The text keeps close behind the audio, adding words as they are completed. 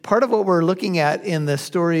part of what we're looking at in the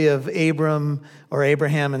story of Abraham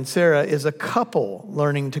and Sarah is a couple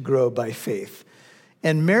learning to grow by faith.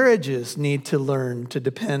 And marriages need to learn to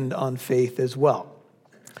depend on faith as well.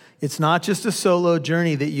 It's not just a solo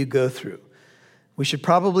journey that you go through. We should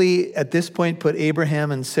probably, at this point, put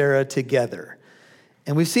Abraham and Sarah together.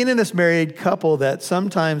 And we've seen in this married couple that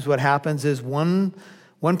sometimes what happens is one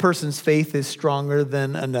person's faith is stronger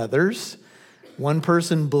than another's. One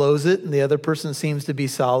person blows it and the other person seems to be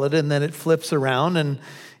solid, and then it flips around. And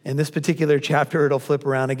in this particular chapter, it'll flip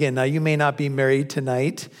around again. Now, you may not be married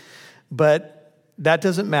tonight, but that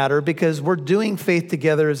doesn't matter because we're doing faith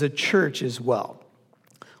together as a church as well.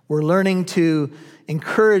 We're learning to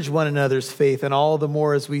encourage one another's faith, and all the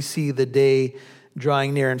more as we see the day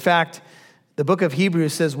drawing near. In fact, the book of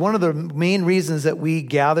Hebrews says one of the main reasons that we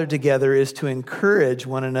gather together is to encourage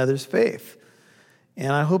one another's faith.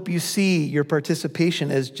 And I hope you see your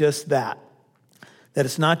participation as just that. That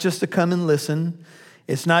it's not just to come and listen.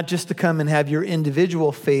 It's not just to come and have your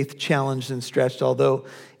individual faith challenged and stretched, although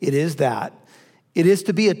it is that. It is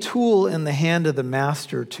to be a tool in the hand of the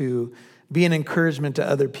master to be an encouragement to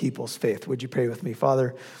other people's faith. Would you pray with me?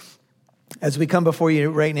 Father, as we come before you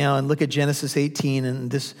right now and look at Genesis 18 and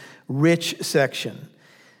this rich section,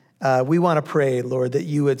 we want to pray, Lord, that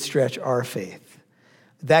you would stretch our faith.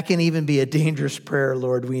 That can even be a dangerous prayer,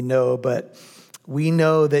 Lord, we know, but we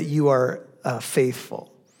know that you are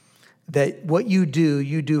faithful, that what you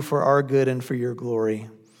do for our good and for your glory.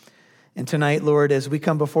 And tonight, Lord, as we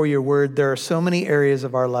come before your word, there are so many areas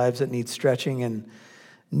of our lives that need stretching and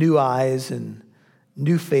new eyes and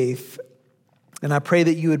new faith. And I pray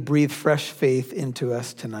that you would breathe fresh faith into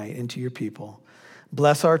us tonight, into your people.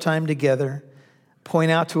 Bless our time together.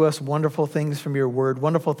 Point out to us wonderful things from your word,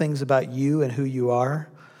 wonderful things about you and who you are.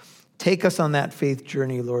 Take us on that faith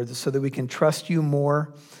journey, Lord, so that we can trust you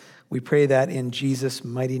more. We pray that in Jesus'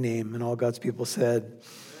 mighty name. And all God's people said,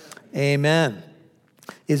 amen.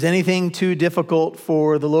 Is anything too difficult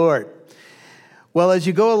for the Lord? Well, as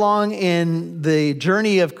you go along in the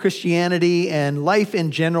journey of Christianity and life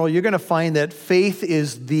in general, you're going to find that faith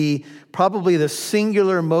is probably the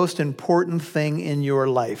singular most important thing in your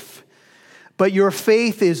life. But your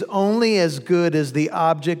faith is only as good as the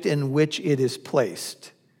object in which it is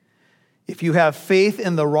placed. If you have faith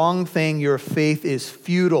in the wrong thing, your faith is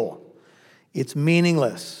futile. It's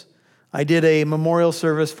meaningless. I did a memorial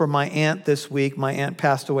service for my aunt this week. My aunt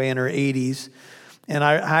passed away in her 80s. And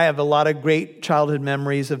I have a lot of great childhood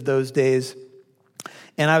memories of those days.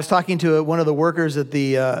 And I was talking to one of the workers at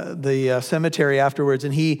the cemetery afterwards,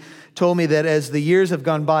 and he told me that as the years have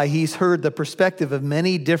gone by, he's heard the perspective of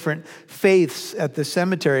many different faiths at the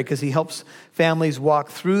cemetery because he helps families walk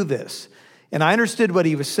through this. And I understood what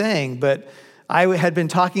he was saying, but I had been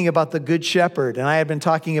talking about the Good Shepherd, and I had been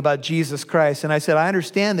talking about Jesus Christ. And I said, I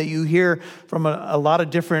understand that you hear from a lot of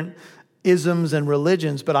different isms and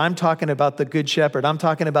religions, but I'm talking about the Good Shepherd. I'm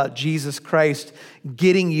talking about Jesus Christ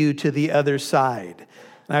getting you to the other side.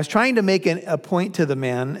 And I was trying to make a point to the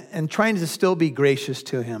man and trying to still be gracious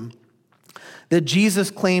to him, that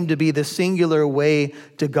Jesus claimed to be the singular way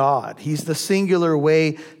to God. He's the singular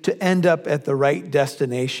way to end up at the right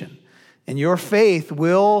destination. And your faith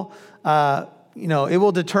will, it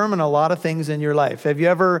will determine a lot of things in your life. Have you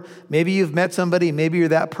ever, maybe you've met somebody, maybe you're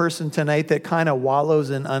that person tonight that kind of wallows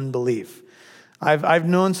in unbelief. I've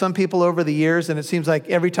known some people over the years, and it seems like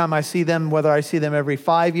every time I see them, whether I see them every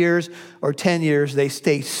 5 years or 10 years, they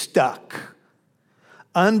stay stuck.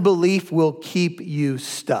 Unbelief will keep you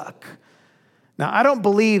stuck. Now, I don't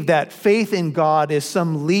believe that faith in God is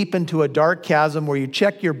some leap into a dark chasm where you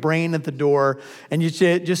check your brain at the door and you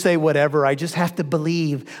just say, whatever, I just have to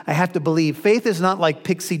believe. I have to believe. Faith is not like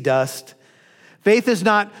pixie dust. Faith is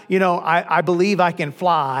not, I believe I can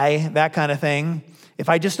fly, that kind of thing. If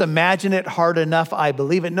I just imagine it hard enough, I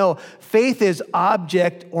believe it. No, faith is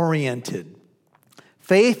object-oriented.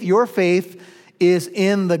 Your faith is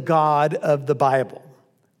in the God of the Bible.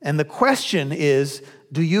 And the question is,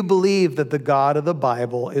 do you believe that the God of the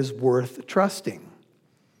Bible is worth trusting?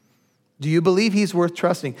 Do you believe he's worth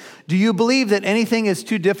trusting? Do you believe that anything is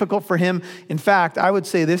too difficult for him? In fact, I would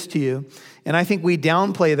say this to you, and I think we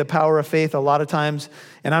downplay the power of faith a lot of times,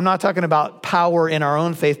 and I'm not talking about power in our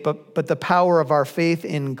own faith, but the power of our faith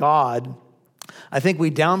in God. I think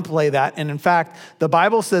we downplay that, and in fact, the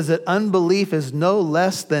Bible says that unbelief is no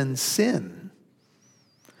less than sin.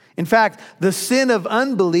 In fact, the sin of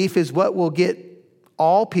unbelief is what will get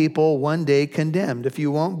all people one day condemned. If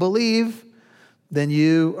you won't believe, then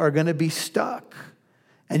you are going to be stuck.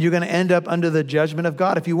 And you're going to end up under the judgment of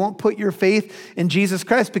God if you won't put your faith in Jesus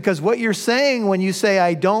Christ. Because what you're saying when you say,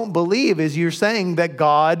 I don't believe, is you're saying that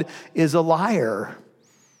God is a liar.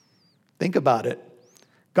 Think about it.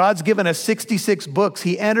 God's given us 66 books.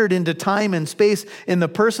 He entered into time and space in the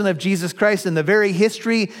person of Jesus Christ, in the very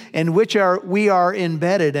history in which we are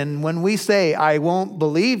embedded. And when we say, I won't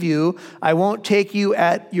believe you, I won't take you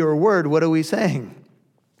at your word, what are we saying?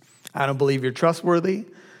 I don't believe you're trustworthy.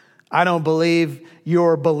 I don't believe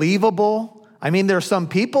you're believable. I mean, there's some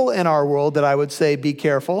people in our world that I would say, be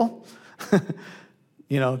careful.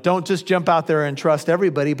 Don't just jump out there and trust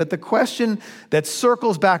everybody. But the question that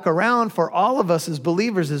circles back around for all of us as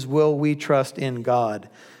believers is, will we trust in God?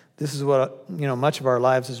 This is what, much of our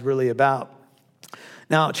lives is really about.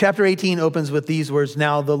 Now, chapter 18 opens with these words,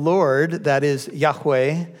 now the Lord, that is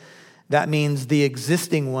Yahweh, that means the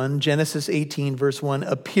existing one, Genesis 18, verse 1,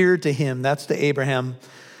 appeared to him, that's to Abraham,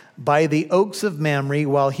 by the oaks of Mamre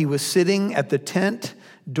while he was sitting at the tent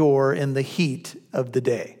door in the heat of the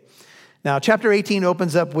day. Now, chapter 18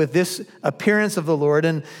 opens up with this appearance of the Lord,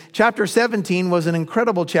 and chapter 17 was an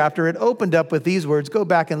incredible chapter. It opened up with these words. Go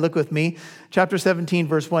back and look with me. Chapter 17,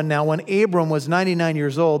 verse 1. Now, when Abram was 99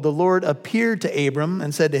 years old, the Lord appeared to Abram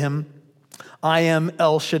and said to him, I am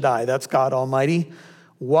El Shaddai, that's God Almighty.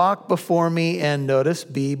 Walk before me and notice,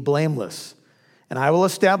 be blameless. And I will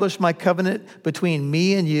establish my covenant between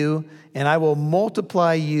me and you, and I will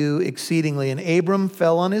multiply you exceedingly. And Abram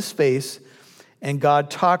fell on his face, and God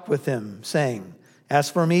talked with him, saying, as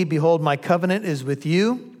for me, behold, my covenant is with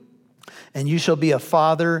you, and you shall be a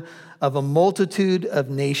father of a multitude of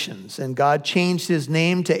nations. And God changed his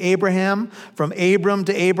name to Abraham, from Abram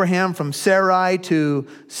to Abraham, from Sarai to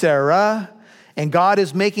Sarah. And God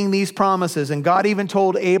is making these promises. And God even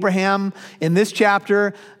told Abraham in this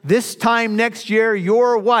chapter, this time next year,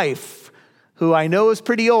 your wife, who I know is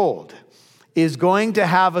pretty old, is going to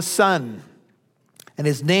have a son. And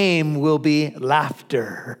his name will be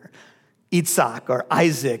Laughter, Isaac or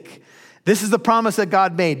Isaac. This is the promise that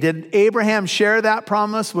God made. Did Abraham share that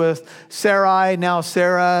promise with Sarai, now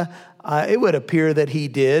Sarah? It would appear that he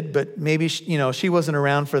did, but maybe she wasn't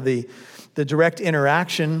around for the direct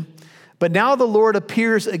interaction. But now the Lord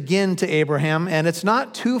appears again to Abraham, and it's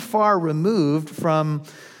not too far removed from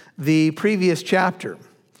the previous chapter.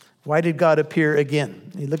 Why did God appear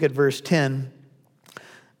again? You look at verse 10.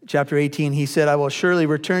 Chapter 18, he said, I will surely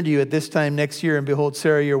return to you at this time next year, and behold,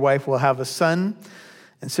 Sarah, your wife, will have a son.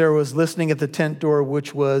 And Sarah was listening at the tent door,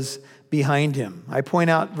 which was behind him. I point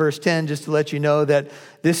out verse 10 just to let you know that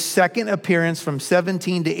this second appearance from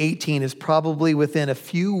 17 to 18 is probably within a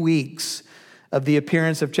few weeks of the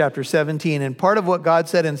appearance of chapter 17. And part of what God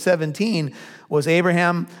said in 17 was,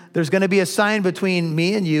 Abraham, there's going to be a sign between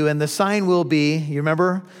me and you, and the sign will be, you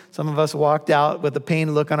remember, some of us walked out with a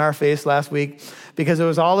pained look on our face last week because it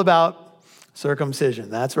was all about circumcision.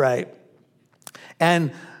 That's right.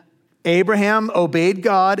 And Abraham obeyed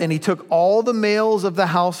God, and he took all the males of the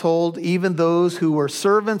household, even those who were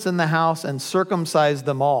servants in the house, and circumcised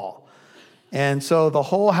them all. And so the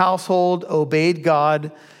whole household obeyed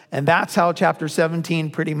God. And that's how chapter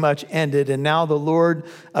 17 pretty much ended. And now the Lord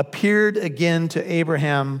appeared again to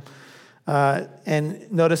Abraham.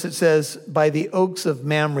 And notice it says, by the oaks of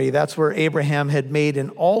Mamre. That's where Abraham had made an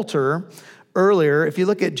altar earlier. If you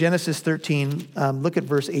look at Genesis 13, look at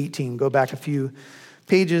verse 18. Go back a few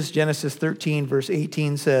pages. Genesis 13, verse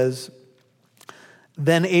 18 says,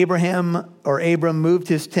 then Abram moved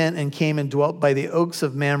his tent and came and dwelt by the oaks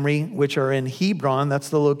of Mamre, which are in Hebron. That's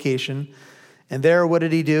the location. And there, what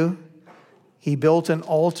did he do? He built an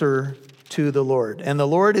altar to the Lord. And the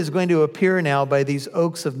Lord is going to appear now by these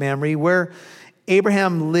oaks of Mamre, where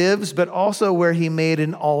Abraham lives, but also where he made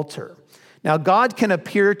an altar. Now, God can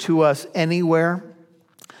appear to us anywhere.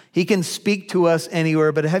 He can speak to us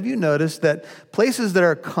anywhere. But have you noticed that places that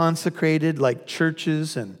are consecrated, like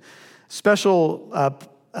churches and special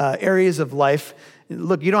areas of life,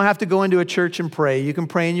 look, you don't have to go into a church and pray. You can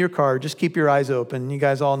pray in your car. Just keep your eyes open. You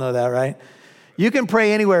guys all know that, right? You can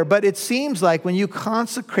pray anywhere, but it seems like when you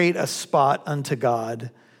consecrate a spot unto God,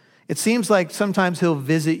 it seems like sometimes he'll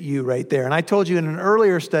visit you right there. And I told you in an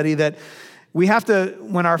earlier study that we have to,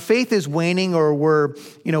 when our faith is waning or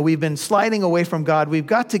we've been sliding away from God, we've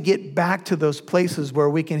got to get back to those places where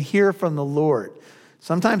we can hear from the Lord.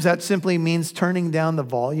 Sometimes that simply means turning down the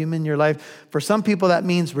volume in your life. For some people, that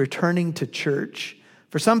means returning to church.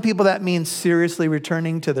 For some people, that means seriously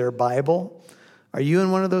returning to their Bible. Are you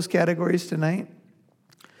in one of those categories tonight?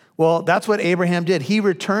 Well, that's what Abraham did. He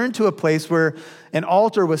returned to a place where an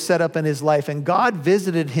altar was set up in his life, and God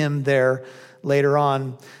visited him there later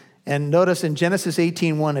on. And notice in Genesis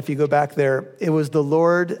 18:1, if you go back there, it was the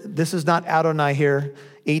Lord. This is not Adonai here,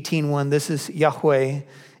 18:1. This is Yahweh,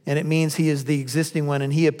 and it means he is the existing one.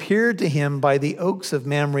 And he appeared to him by the oaks of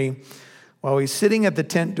Mamre while he's sitting at the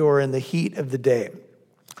tent door in the heat of the day.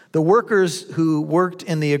 The workers who worked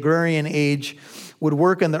in the agrarian age would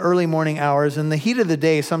work in the early morning hours. In the heat of the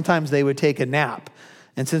day, sometimes they would take a nap.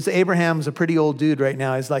 And since Abraham's a pretty old dude right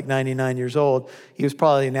now, he's like 99 years old, he was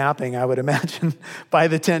probably napping, I would imagine, by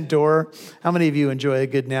the tent door. How many of you enjoy a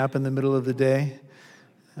good nap in the middle of the day?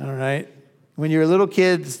 All right. When you're a little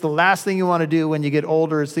kid, it's the last thing you want to do. When you get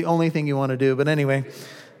older, it's the only thing you want to do. But anyway,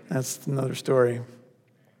 that's another story.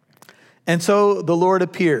 And so the Lord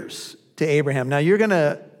appears to Abraham. Now you're going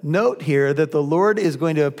to note here that the Lord is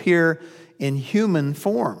going to appear in human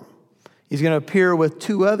form. He's going to appear with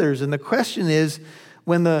two others. And the question is,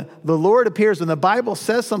 when the Lord appears, when the Bible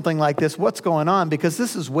says something like this, what's going on? Because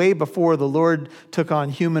this is way before the Lord took on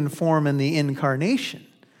human form in the incarnation.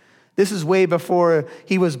 This is way before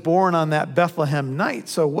he was born on that Bethlehem night.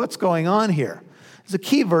 So what's going on here? There's a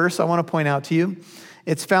key verse I want to point out to you.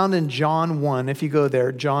 It's found in John 1. If you go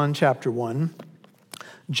there, John chapter 1.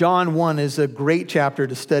 John 1 is a great chapter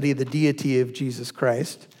to study the deity of Jesus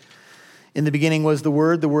Christ. In the beginning was the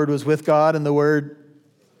Word was with God, and the Word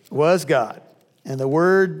was God. And the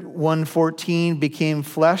Word, 1:14, became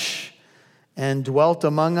flesh and dwelt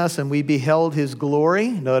among us, and we beheld his glory.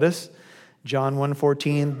 Notice, John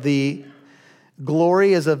 1:14, the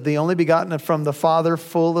glory is of the only begotten from the Father,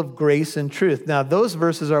 full of grace and truth. Now, those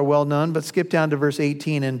verses are well known, but skip down to verse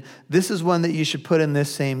 18, and this is one that you should put in this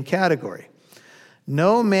same category.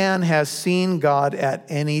 No man has seen God at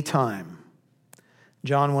any time.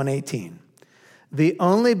 John 1:18. The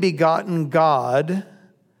only begotten God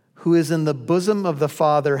who is in the bosom of the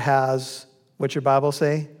Father has, what's your Bible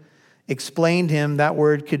say? Explained him. That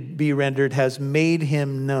word could be rendered, has made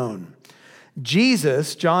him known.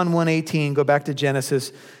 Jesus, John 1:18, go back to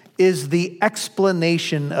Genesis, is the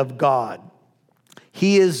explanation of God.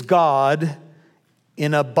 He is God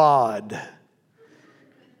in a bod,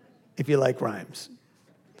 if you like rhymes.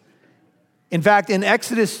 In fact, in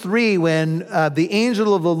Exodus 3, when the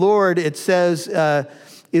angel of the Lord, it says,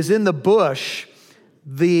 is in the bush,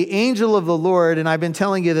 the angel of the Lord, and I've been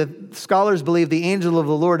telling you that scholars believe the angel of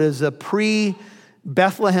the Lord is a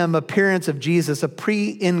pre-Bethlehem appearance of Jesus, a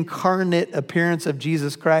pre-incarnate appearance of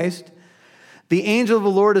Jesus Christ. The angel of the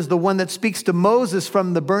Lord is the one that speaks to Moses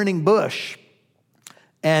from the burning bush.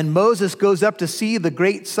 And Moses goes up to see the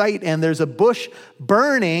great sight, and there's a bush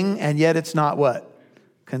burning, and yet it's not what?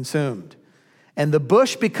 Consumed. And the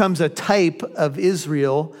bush becomes a type of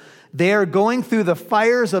Israel. They are going through the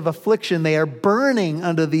fires of affliction. They are burning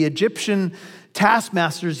under the Egyptian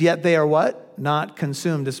taskmasters, yet they are what? Not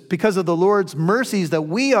consumed. It's because of the Lord's mercies that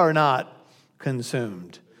we are not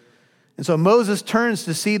consumed. And so Moses turns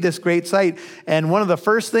to see this great sight. And one of the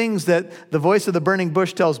first things that the voice of the burning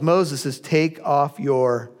bush tells Moses is, take off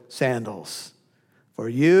your sandals, for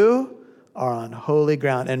you are on holy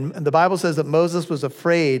ground. And the Bible says that Moses was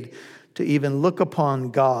afraid to even look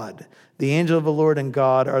upon God. The angel of the Lord and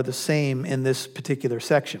God are the same in this particular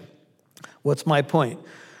section. What's my point?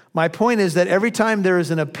 My point is that every time there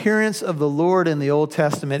is an appearance of the Lord in the Old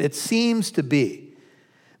Testament, it seems to be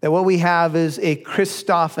that what we have is a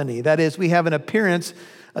Christophany. That is, we have an appearance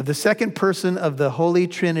of the second person of the Holy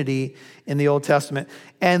Trinity in the Old Testament.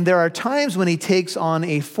 And there are times when he takes on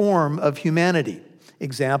a form of humanity.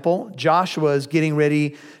 Example, Joshua is getting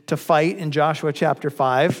ready to fight in Joshua chapter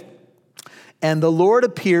 5. And the Lord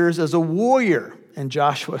appears as a warrior. And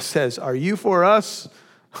Joshua says, are you for us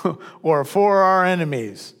or for our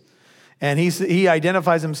enemies? And he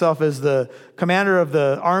identifies himself as the commander of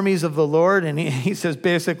the armies of the Lord. And he says,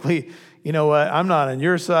 basically, you know what? I'm not on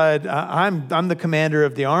your side. I'm the commander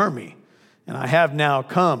of the army. And I have now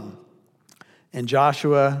come. And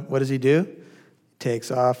Joshua, what does he do?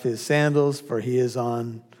 Takes off his sandals, for he is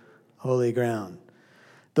on holy ground.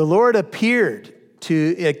 The Lord appeared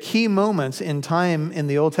at key moments in time in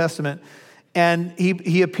the Old Testament. And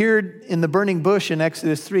he appeared in the burning bush in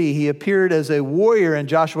Exodus 3. He appeared as a warrior in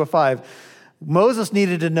Joshua 5. Moses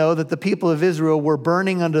needed to know that the people of Israel were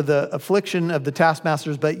burning under the affliction of the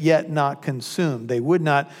taskmasters, but yet not consumed. They would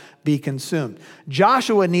not be consumed.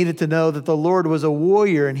 Joshua needed to know that the Lord was a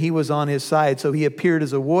warrior and he was on his side. So he appeared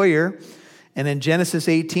as a warrior. And in Genesis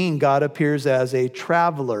 18, God appears as a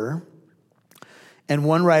traveler. And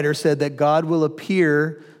one writer said that God will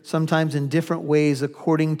appear sometimes in different ways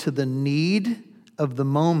according to the need of the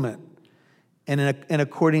moment and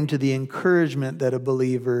according to the encouragement that a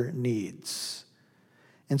believer needs.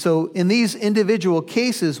 And so in these individual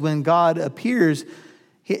cases, when God appears,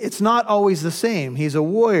 it's not always the same. He's a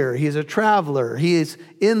warrior. He's a traveler. He is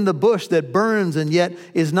in the bush that burns and yet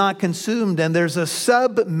is not consumed. And there's a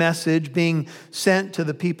sub-message being sent to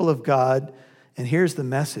the people of God. And here's the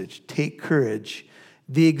message. Take courage.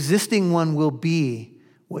 The existing one will be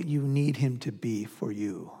what you need him to be for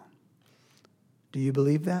you. Do you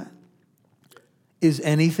believe that? Is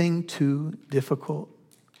anything too difficult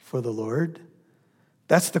for the Lord?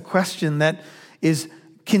 That's the question that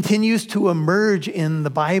continues to emerge in the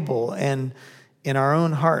Bible and in our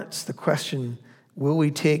own hearts. The question, will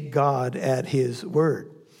we take God at his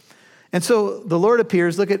word? And so the Lord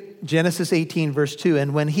appears. Look at Genesis 18, verse 2.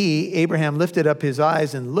 And when Abraham, lifted up his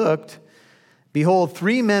eyes and looked, behold,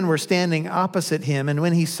 3 men were standing opposite him. And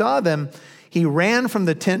when he saw them, he ran from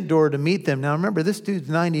the tent door to meet them. Now remember, this dude's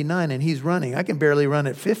 99 and he's running. I can barely run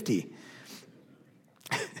at 50.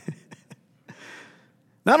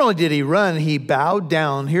 Not only did he run, he bowed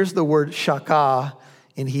down. Here's the word shakah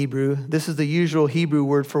in Hebrew. This is the usual Hebrew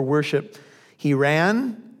word for worship. He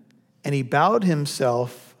ran and he bowed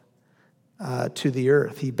himself to the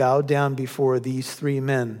earth. He bowed down before these 3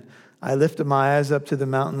 men. I lifted my eyes up to the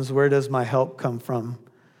mountains. Where does my help come from?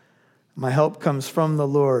 My help comes from the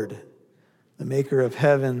Lord, the maker of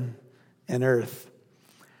heaven and earth.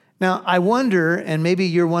 Now, I wonder, and maybe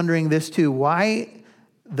you're wondering this too, why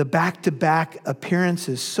the back-to-back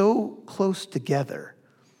appearances so close together?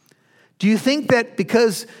 Do you think that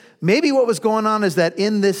because maybe what was going on is that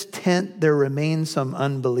in this tent there remained some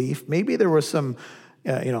unbelief? Maybe there was some,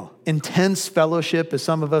 intense fellowship, as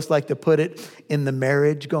some of us like to put it, in the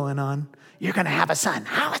marriage going on. You're going to have a son.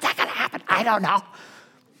 How is that going to happen? I don't know.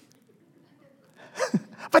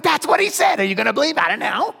 But that's what he said. Are you going to believe about it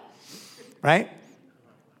now? Right?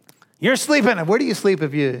 You're sleeping. Where do you sleep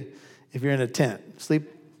if you're in a tent? Sleep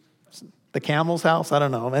the camel's house? I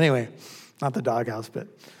don't know. Anyway, not the doghouse, but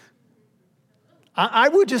I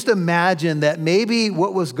would just imagine that maybe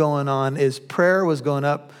what was going on is prayer was going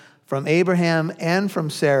up from Abraham and from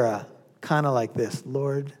Sarah, kind of like this.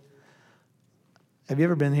 Lord, have you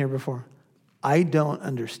ever been here before? I don't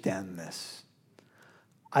understand this.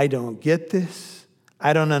 I don't get this.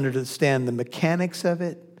 I don't understand the mechanics of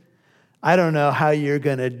it. I don't know how you're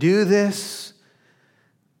going to do this.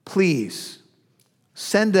 Please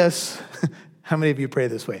send us, how many of you pray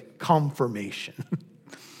this way? Confirmation.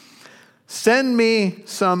 Send me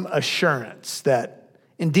some assurance that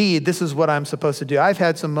indeed this is what I'm supposed to do. I've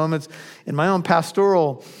had some moments in my own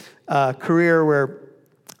pastoral career where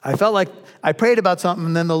I felt like I prayed about something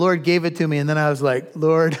and then the Lord gave it to me and then I was like,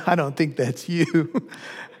 Lord, I don't think that's you.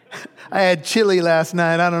 I had chili last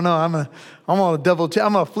night. I don't know. I'm gonna double check.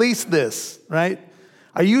 I'm gonna fleece this, right?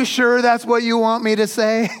 Are you sure that's what you want me to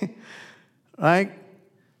say? Right?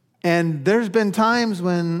 And there's been times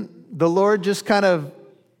when the Lord just kind of,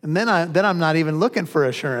 and then I'm not even looking for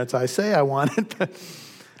assurance. I say I want it.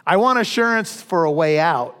 I want assurance for a way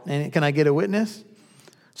out. And can I get a witness?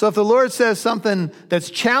 So if the Lord says something that's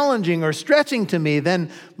challenging or stretching to me, then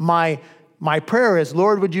my prayer is,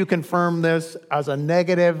 Lord, would you confirm this as a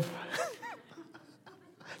negative?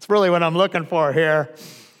 It's really what I'm looking for here.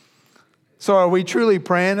 So are we truly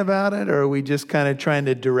praying about it, or are we just kind of trying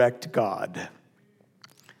to direct God?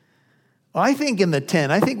 Well, I think in the 10,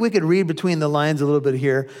 I think we could read between the lines a little bit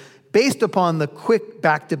here, based upon the quick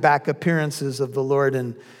back-to-back appearances of the Lord,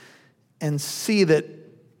 and see that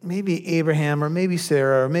maybe Abraham or maybe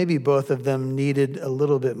Sarah or maybe both of them needed a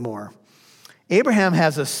little bit more. Abraham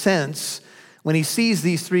has a sense when he sees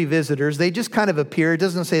these 3 visitors. They just kind of appear. It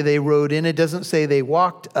doesn't say they rode in. It doesn't say they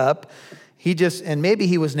walked up. And maybe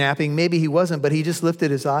he was napping, maybe he wasn't, but he just lifted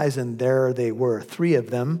his eyes and there they were, 3 of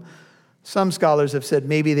them. Some scholars have said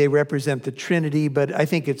maybe they represent the Trinity, but I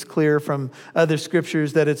think it's clear from other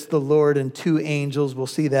scriptures that it's the Lord and 2 angels. We'll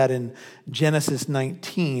see that in Genesis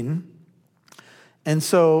 19. And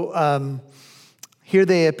so here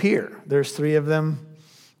they appear. There's 3 of them,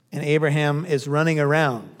 and Abraham is running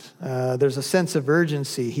around. There's a sense of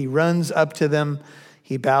urgency. He runs up to them.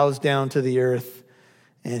 He bows down to the earth,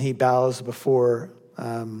 and he bows before,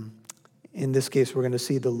 in this case, we're going to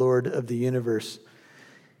see the Lord of the universe.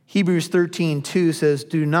 Hebrews 13:2 says,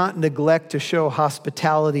 do not neglect to show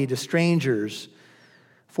hospitality to strangers,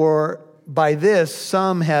 for by this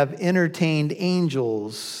some have entertained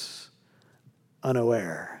angels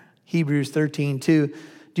unaware. Hebrews 13:2.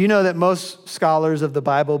 Do you know that most scholars of the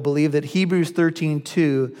Bible believe that Hebrews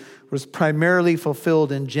 13:2 was primarily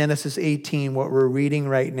fulfilled in Genesis 18, what we're reading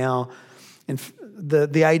right now? And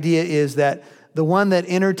the idea is that the one that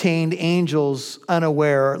entertained angels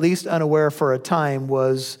unaware, or at least unaware for a time,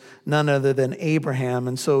 was none other than Abraham.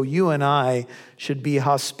 And so you and I should be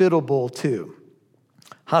hospitable too.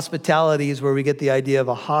 Hospitality is where we get the idea of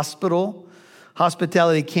a hospital.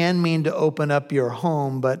 Hospitality can mean to open up your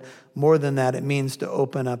home, but more than that, it means to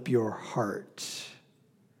open up your heart.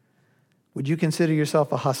 Would you consider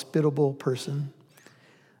yourself a hospitable person?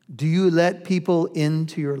 Do you let people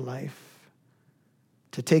into your life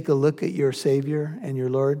to take a look at your Savior and your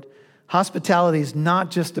Lord? Hospitality is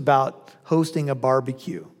not just about hosting a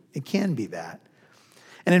barbecue. It can be that.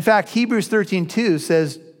 And in fact, Hebrews 13:2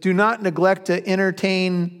 says, do not neglect to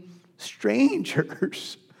entertain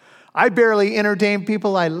strangers. I barely entertain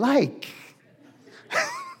people I like,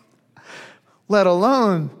 let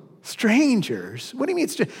alone strangers. What do you mean?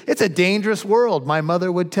 It's a dangerous world, my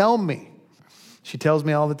mother would tell me. She tells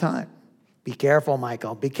me all the time. Be careful,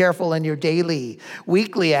 Michael. Be careful in your daily,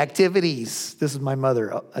 weekly activities. This is my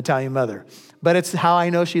mother, Italian mother. But it's how I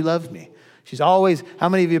know she loves me. She's always, how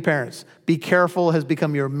many of you parents, be careful has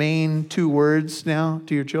become your main 2 words now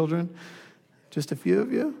to your children? Just a few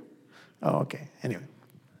of you? Oh, okay. Anyway.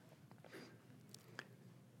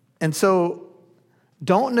 And so,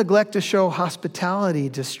 don't neglect to show hospitality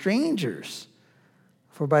to strangers,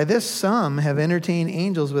 for by this some have entertained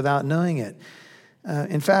angels without knowing it.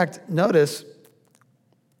 In fact, notice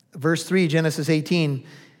verse 3, Genesis 18.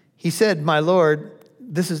 He said, my Lord,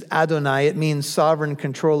 this is Adonai. It means sovereign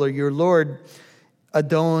controller. Your Lord,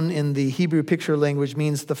 Adon in the Hebrew picture language,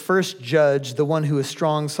 means the first judge, the one who is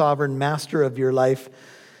strong, sovereign, master of your life.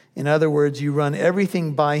 In other words, you run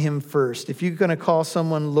everything by him first. If you're going to call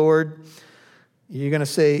someone Lord, you're going to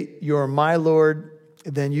say, you're my Lord,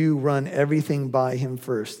 then you run everything by him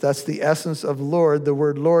first. That's the essence of Lord. The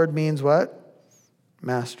word Lord means what?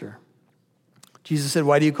 Master. Jesus said,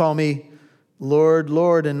 why do you call me Lord,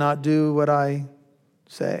 Lord, and not do what I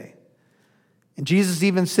say? And Jesus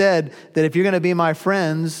even said that if you're going to be my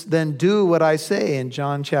friends, then do what I say in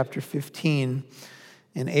John chapter 15.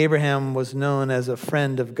 And Abraham was known as a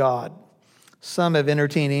friend of God. Some have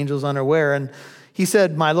entertained angels unaware. And he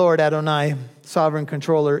said, my Lord, Adonai, sovereign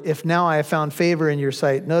controller, if now I have found favor in your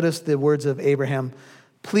sight, notice the words of Abraham,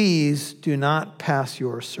 please do not pass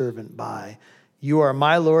your servant by. You are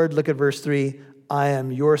my Lord. Look at verse 3. I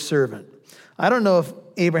am your servant. I don't know if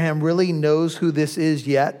Abraham really knows who this is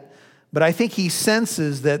yet, but I think he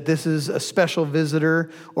senses that this is a special visitor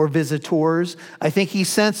or visitors. I think he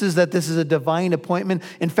senses that this is a divine appointment.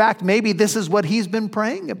 In fact, maybe this is what he's been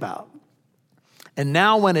praying about. And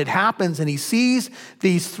now when it happens and he sees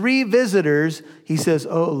these 3 visitors, he says,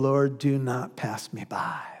 oh, Lord, do not pass me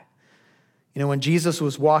by. You know, when Jesus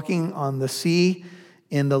was walking on the sea,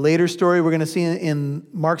 in the later story we're going to see in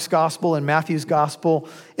Mark's gospel and Matthew's gospel,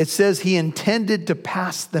 it says he intended to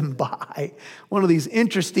pass them by. One of these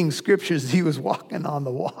interesting scriptures, he was walking on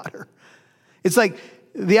the water. It's like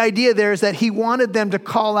the idea there is that he wanted them to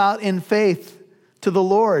call out in faith to the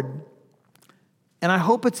Lord. And I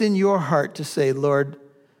hope it's in your heart to say, Lord,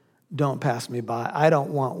 don't pass me by. I don't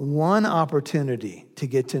want one opportunity to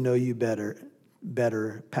get to know you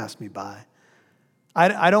better pass me by.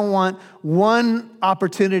 I don't want one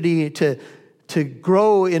opportunity to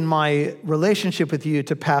grow in my relationship with you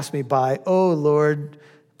to pass me by. Oh, Lord,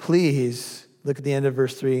 please, look at the end of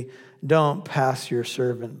verse 3, don't pass your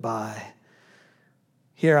servant by.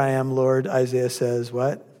 Here I am, Lord, Isaiah says,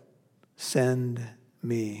 what? Send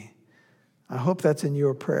me. I hope that's in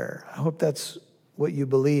your prayer. I hope that's what you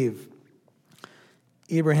believe.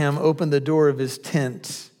 Abraham opened the door of his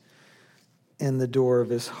tent and the door of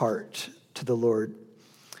his heart to the Lord.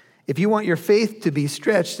 If you want your faith to be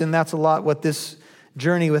stretched, and that's a lot what this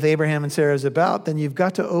journey with Abraham and Sarah is about, then you've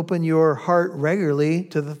got to open your heart regularly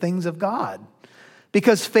to the things of God.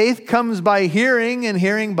 Because faith comes by hearing, and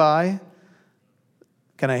hearing by,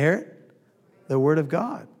 can I hear it? The Word of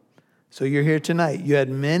God. So you're here tonight. You had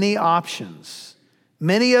many options,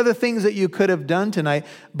 many other things that you could have done tonight,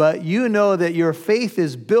 but you know that your faith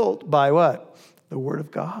is built by what? The Word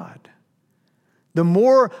of God. The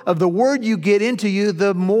more of the Word you get into you,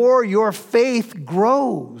 the more your faith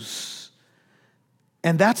grows.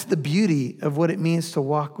 And that's the beauty of what it means to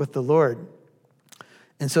walk with the Lord.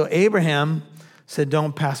 And so Abraham said,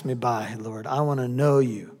 don't pass me by, Lord. I want to know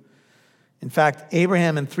you. In fact,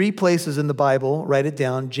 Abraham in 3 places in the Bible, write it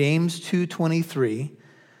down, James 2:23,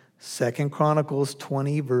 2 Chronicles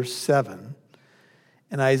 20, verse 7,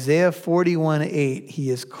 and Isaiah 41:8, he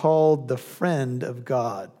is called the friend of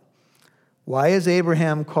God. Why is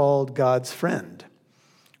Abraham called God's friend?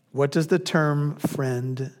 What does the term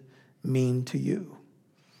friend mean to you?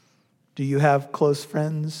 Do you have close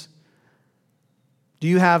friends? Do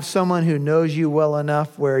you have someone who knows you well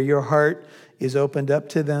enough where your heart is opened up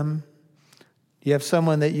to them? Do you have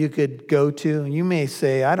someone that you could go to? And you may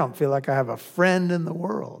say, I don't feel like I have a friend in the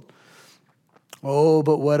world. Oh,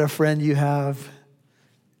 but what a friend you have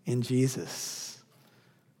in Jesus.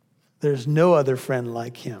 There's no other friend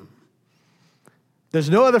like him. There's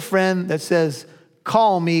no other friend that says,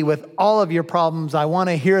 call me with all of your problems. I want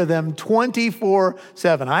to hear them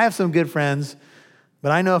 24/7. I have some good friends,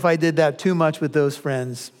 but I know if I did that too much with those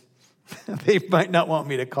friends, They might not want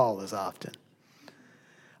me to call as often.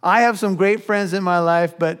 I have some great friends in my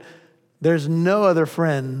life, but there's no other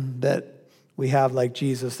friend that we have like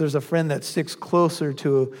Jesus. There's a friend that sticks closer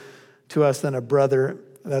to us than a brother.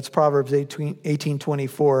 That's Proverbs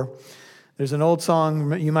 18:24. There's an old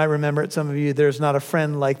song, you might remember it, some of you. There's not a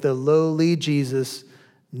friend like the lowly Jesus.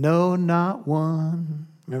 No, not one.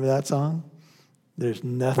 Remember that song? There's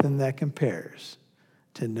nothing that compares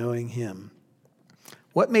to knowing him.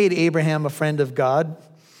 What made Abraham a friend of God?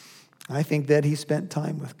 I think that he spent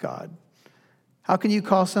time with God. How can you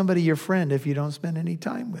call somebody your friend if you don't spend any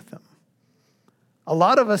time with them? A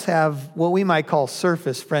lot of us have what we might call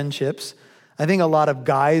surface friendships. I think a lot of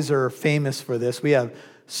guys are famous for this. We have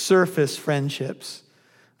surface friendships.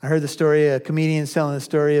 I heard the story, a comedian's telling the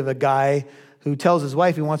story of a guy who tells his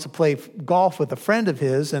wife he wants to play golf with a friend of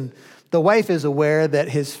his, and the wife is aware that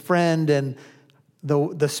his friend and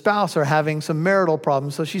the spouse are having some marital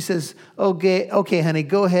problems. So she says, okay, honey,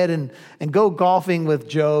 go ahead and go golfing with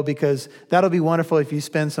Joe, because that'll be wonderful if you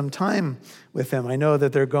spend some time with him. I know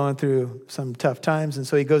that they're going through some tough times. And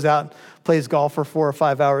so he goes out, plays golf for 4 or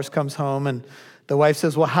 5 hours, comes home, and the wife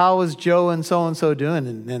says, well, how is Joe and so doing?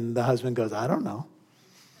 And the husband goes, I don't know.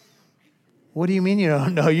 What do you mean you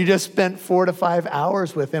don't know? You just spent 4 to 5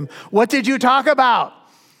 hours with him. What did you talk about?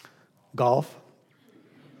 Golf.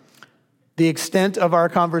 The extent of our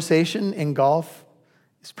conversation in golf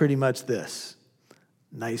is pretty much this.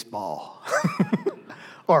 Nice ball.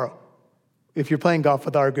 Or if you're playing golf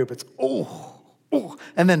with our group, it's, oh.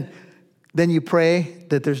 And then you pray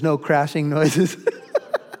that there's no crashing noises.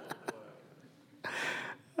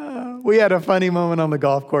 We had a funny moment on the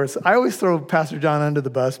golf course. I always throw Pastor John under the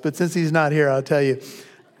bus, but since he's not here, I'll tell you.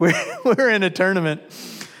 We're in a tournament,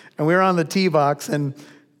 and we were on the tee box, and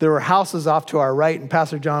there were houses off to our right, and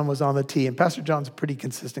Pastor John was on the tee. And Pastor John's a pretty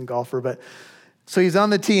consistent golfer, but so he's on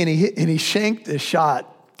the tee, and he shanked a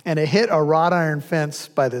shot, and it hit a wrought iron fence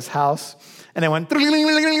by this house, and it went, and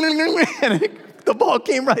the ball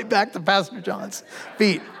came right back to Pastor John's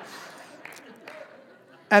feet.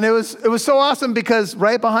 And it was so awesome, because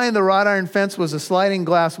right behind the wrought iron fence was a sliding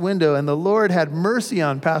glass window, and the Lord had mercy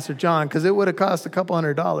on Pastor John, because it would have cost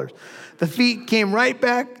 $200.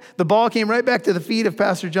 The ball came right back to the feet of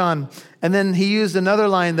Pastor John. And then he used another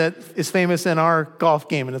line that is famous in our golf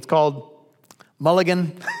game, and it's called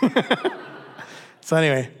mulligan. So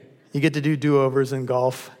anyway, you get to do do-overs in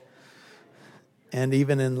golf and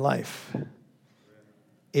even in life.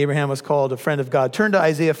 Abraham was called a friend of God. Turn to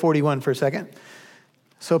Isaiah 41 for a second.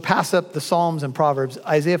 So pass up the Psalms and Proverbs.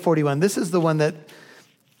 Isaiah 41. This is the one that,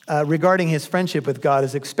 regarding his friendship with God,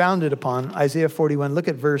 is expounded upon. Isaiah 41. Look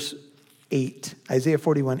at verse 8. Isaiah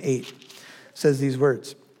 41:8 says these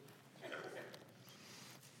words.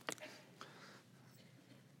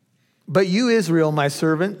 But you, Israel, my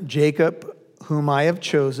servant, Jacob, whom I have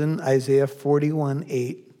chosen, Isaiah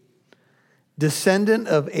 41:8, descendant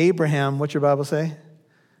of Abraham, what's your Bible say?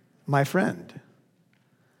 My friend.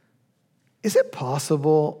 Is it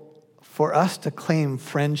possible for us to claim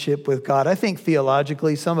friendship with God? I think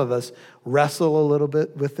theologically, some of us wrestle a little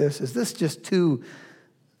bit with this. Is this just too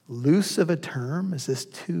loose of a term? Is this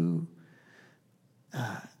too,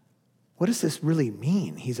 what does this really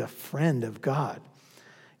mean? He's a friend of God.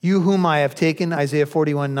 You whom I have taken, Isaiah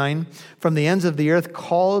 41:9, from the ends of the earth,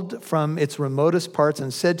 called from its remotest parts,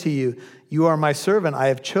 and said to you, you are my servant. I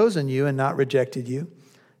have chosen you and not rejected you.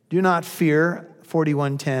 Do not fear,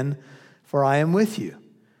 41:10, for I am with you.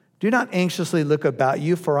 Do not anxiously look about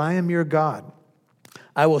you, for I am your God.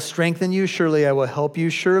 I will strengthen you. Surely I will help you.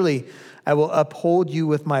 Surely I will uphold you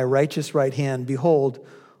with my righteous right hand. Behold,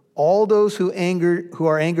 all those who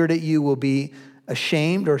are angered at you will be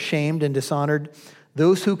ashamed or shamed and dishonored.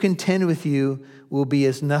 Those who contend with you will be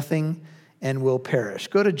as nothing and will perish.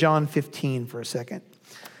 Go to John 15 for a second.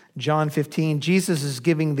 John 15. Jesus is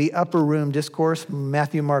giving the upper room discourse,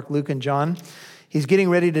 Matthew, Mark, Luke, and John. He's getting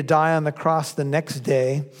ready to die on the cross the next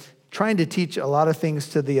day, trying to teach a lot of things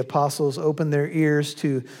to the apostles, open their ears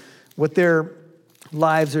to what their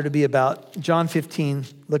lives are to be about. John 15,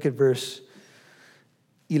 look at verse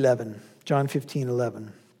 11. John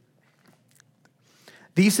 15:11.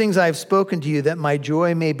 These things I have spoken to you, that my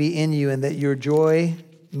joy may be in you and that your joy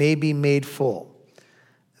may be made full.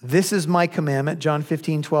 This is my commandment, John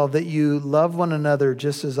 15:12, that you love one another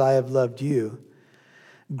just as I have loved you.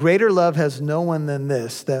 Greater love has no one than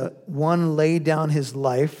this, that one laid down his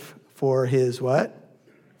life for his what?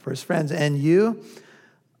 For his friends. And you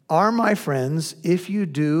are my friends if you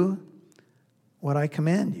do what I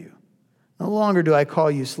command you. No longer do I call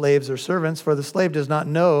you slaves or servants, for the slave does not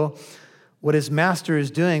know what his master is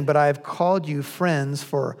doing, but I have called you friends,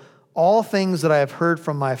 for All things that I have heard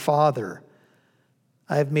from my Father,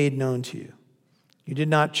 I have made known to you. You did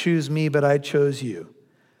not choose me, but I chose you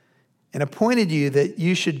and appointed you that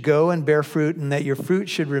you should go and bear fruit and that your fruit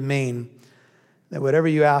should remain, that whatever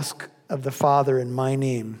you ask of the Father in my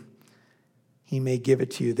name, he may give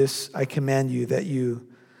it to you. This I command you, that you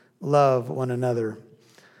love one another.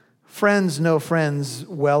 Friends know friends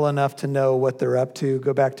well enough to know what they're up to.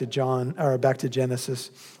 Go back to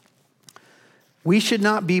Genesis. We should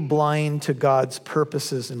not be blind to God's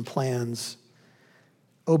purposes and plans.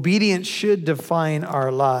 Obedience should define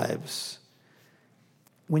our lives.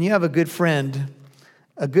 When you have a good friend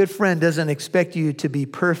doesn't expect you to be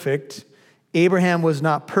perfect. Abraham was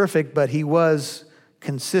not perfect, but he was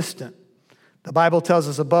consistent. The Bible tells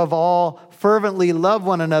us, above all, fervently love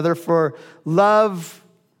one another, for love,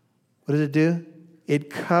 what does it do? It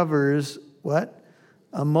covers what?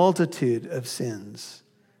 A multitude of sins.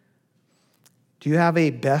 Do you have a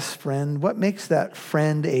best friend? What makes that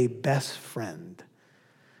friend a best friend?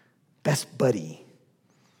 Best buddy?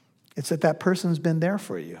 It's that that person's been there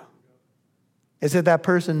for you. It's that that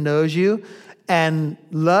person knows you and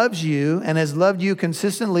loves you and has loved you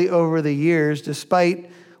consistently over the years despite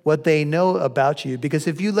what they know about you. Because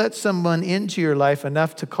if you let someone into your life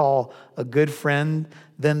enough to call a good friend,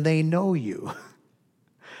 then they know you.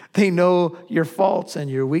 They know your faults and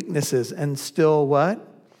your weaknesses and still what?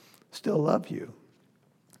 Still love you.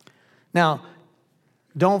 Now,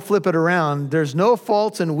 don't flip it around. There's no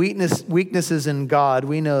faults and weaknesses in God.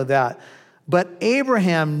 We know that. But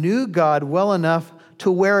Abraham knew God well enough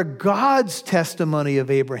to where God's testimony of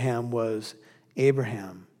Abraham was,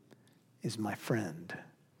 Abraham is my friend.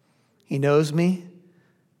 He knows me.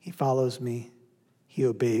 He follows me. He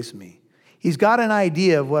obeys me. He's got an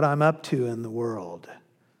idea of what I'm up to in the world.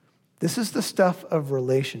 This is the stuff of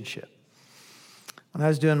relationship. When I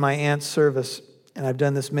was doing my aunt's service, and I've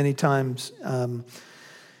done this many times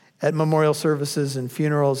at memorial services and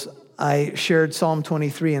funerals, I shared Psalm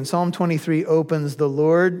 23. And Psalm 23 opens, "The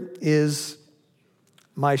Lord is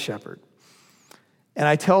my shepherd." And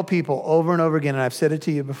I tell people over and over again, and I've said it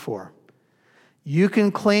to you before, you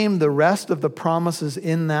can claim the rest of the promises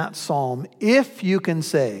in that psalm if you can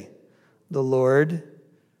say, "The Lord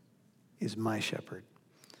is my shepherd."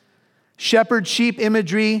 Shepherd-sheep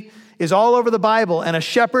imagery is all over the Bible. And a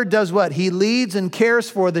shepherd does what? He leads and cares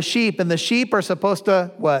for the sheep. And the sheep are supposed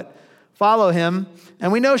to what? Follow him.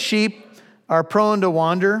 And we know sheep are prone to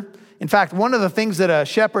wander. In fact, one of the things that a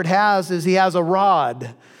shepherd has is he has a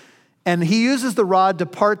rod. And he uses the rod to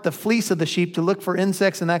part the fleece of the sheep to look for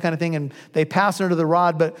insects and that kind of thing. And they pass under the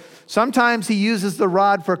rod. But sometimes he uses the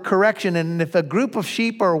rod for correction. And if a group of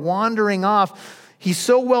sheep are wandering off, he's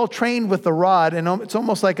so well trained with the rod. And it's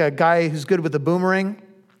almost like a guy who's good with a boomerang.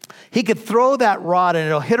 He could throw that rod and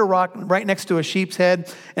it'll hit a rock right next to a sheep's head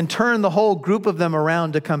and turn the whole group of them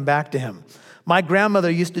around to come back to him. My grandmother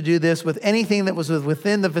used to do this with anything that was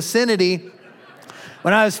within the vicinity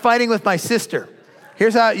when I was fighting with my sister.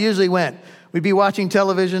 Here's how it usually went. We'd be watching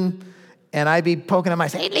television and I'd be poking at my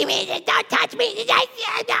say, "Leave me, don't touch me."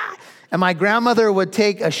 And my grandmother would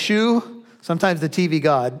take a shoe, sometimes the TV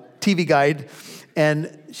guide,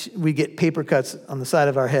 and we'd get paper cuts on the side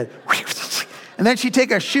of our head. And then she'd take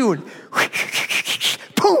a shoe and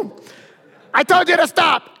boom, "I told you to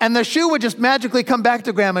stop." And the shoe would just magically come back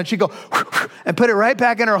to Grandma and she'd go and put it right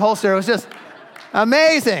back in her holster. It was just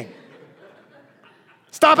amazing.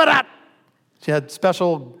 "Stop it up." She had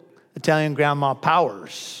special Italian grandma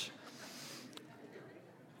powers,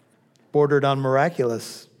 bordered on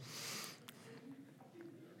miraculous.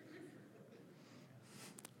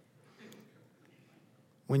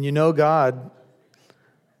 When you know God,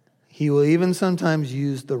 he will even sometimes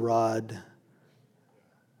use the rod.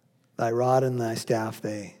 "Thy rod and thy staff,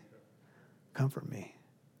 they comfort me."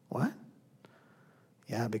 What?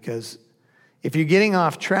 Yeah, because if you're getting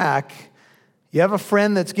off track, you have a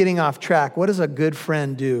friend that's getting off track. What does a good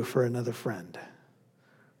friend do for another friend?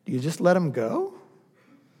 Do you just let him go?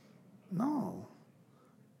 No.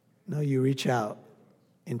 No, you reach out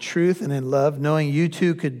in truth and in love, knowing you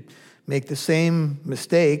too could make the same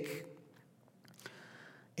mistake.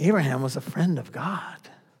 Abraham was a friend of God.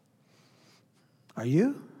 Are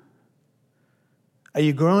you? Are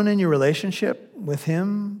you growing in your relationship with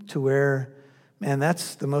him to where, man,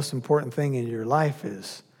 that's the most important thing in your life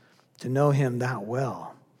is to know him that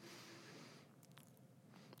well?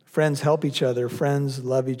 Friends help each other. Friends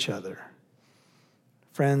love each other.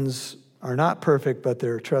 Friends are not perfect, but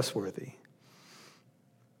they're trustworthy.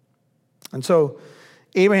 And so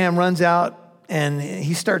Abraham runs out and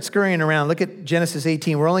he starts scurrying around. Look at Genesis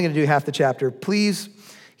 18. We're only going to do half the chapter. Please,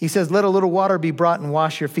 He says, let a little water be brought and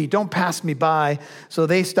wash your feet. Don't pass me by. So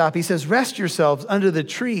they stop. He says, rest yourselves under the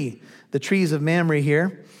trees of Mamre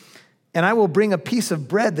here, and I will bring a piece of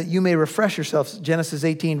bread that you may refresh yourselves. Genesis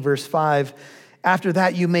 18, verse 5. After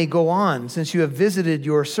that, you may go on, since you have visited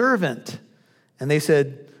your servant. And they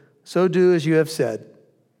said, so do as you have said.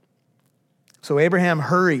 So Abraham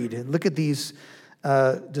hurried. Look at these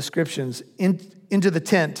descriptions. Into the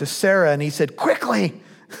tent to Sarah, and he said, quickly.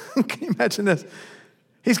 Can you imagine this?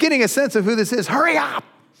 He's getting a sense of who this is. Hurry up.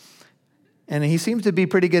 And he seems to be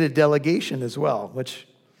pretty good at delegation as well, which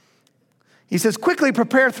he says, quickly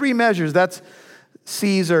prepare 3 measures. That's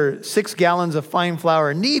seas or 6 gallons of fine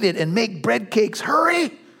flour. Knead it and make bread cakes.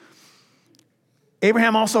 Hurry.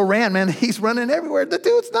 Abraham also ran, man. He's running everywhere. The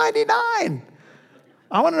dude's 99.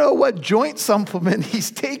 I want to know what joint supplement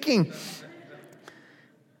he's taking.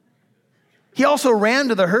 He also ran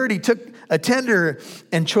to the herd. He took a tender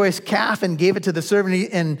and choice calf and gave it to the servant,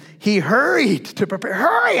 and he hurried to prepare.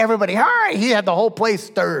 Hurry, everybody, hurry. He had the whole place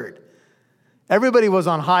stirred. Everybody was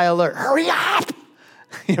on high alert. Hurry up.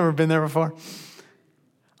 You ever been there before?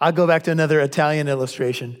 I'll go back to another Italian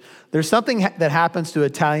illustration. There's something that happens to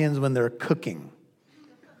Italians when they're cooking.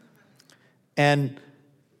 And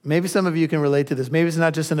maybe some of you can relate to this. Maybe it's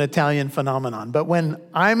not just an Italian phenomenon. But when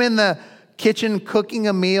I'm in the kitchen cooking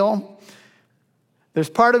a meal, there's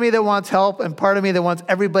part of me that wants help and part of me that wants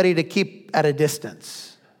everybody to keep at a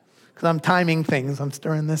distance. Because I'm timing things. I'm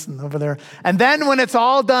stirring this and over there. And then when it's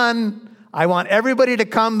all done, I want everybody to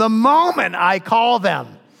come the moment I call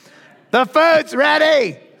them. The food's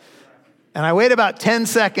ready. And I wait about 10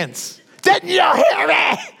 seconds. Didn't you hear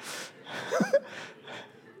me?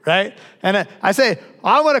 Right? And I say,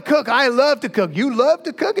 I want to cook. I love to cook. You love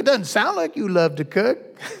to cook? It doesn't sound like you love to cook.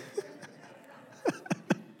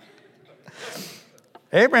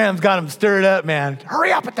 Abraham's got him stirred up, man.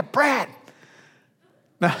 Hurry up with the bread.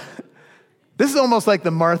 Now, this is almost like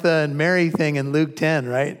the Martha and Mary thing in Luke 10,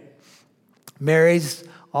 right? Mary's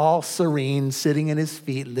all serene, sitting at his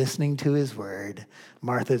feet, listening to his word.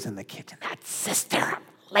 Martha's in the kitchen. That sister, I'm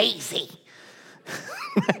lazy.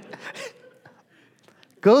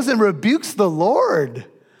 Goes and rebukes the Lord.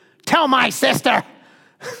 Tell my sister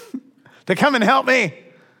to come and help me.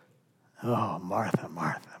 Oh, Martha,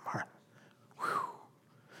 Martha, Martha. Whew.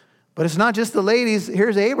 But it's not just the ladies.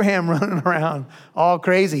 Here's Abraham running around all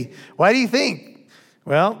crazy. Why do you think?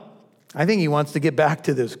 Well, I think he wants to get back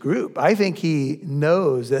to this group. I think he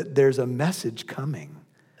knows that there's a message coming.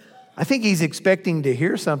 I think he's expecting to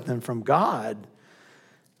hear something from God.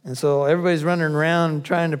 And so everybody's running around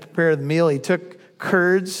trying to prepare the meal. He took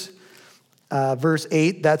curds, verse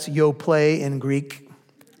 8. That's yoplait in Greek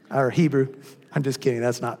or Hebrew. I'm just kidding.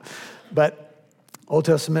 That's not. But Old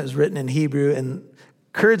Testament is written in Hebrew. And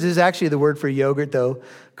curds is actually the word for yogurt, though.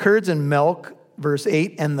 Curds and milk, verse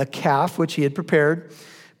 8, and the calf, which he had prepared,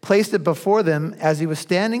 placed it before them as he was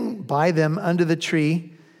standing by them under the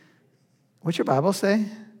tree. What's your Bible say?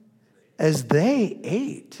 As they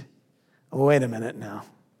ate. Oh, wait a minute now.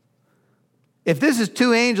 If this is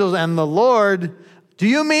 2 angels and the Lord, do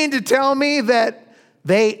you mean to tell me that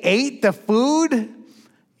they ate the food?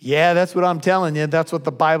 Yeah, that's what I'm telling you. That's what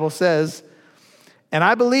the Bible says. And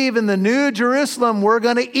I believe in the New Jerusalem, we're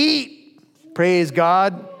going to eat. Praise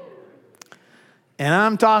God. And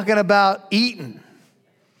I'm talking about eating.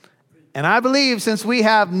 And I believe since we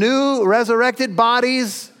have new resurrected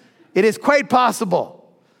bodies, it is quite possible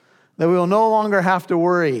that we will no longer have to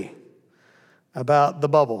worry about the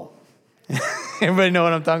bubble. Everybody know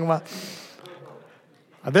what I'm talking about?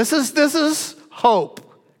 This is hope.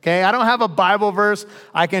 Okay, I don't have a Bible verse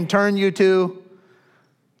I can turn you to,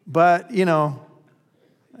 but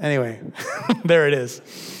anyway, there it is.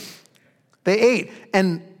 They ate,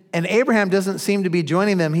 and Abraham doesn't seem to be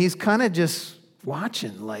joining them. He's kind of just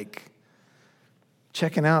watching, like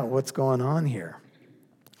checking out what's going on here.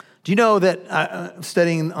 Do you know that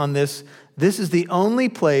studying on this is the only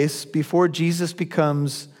place before Jesus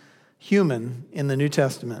becomes human in the New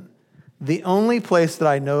Testament, the only place that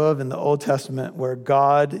I know of in the Old Testament where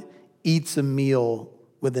God eats a meal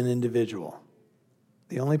with an individual.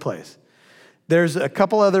 The only place. There's a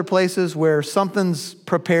couple other places where something's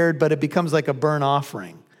prepared, but it becomes like a burnt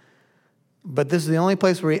offering. But this is the only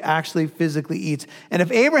place where he actually physically eats. And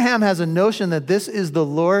if Abraham has a notion that this is the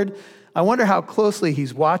Lord, I wonder how closely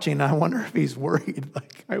he's watching. I wonder if he's worried.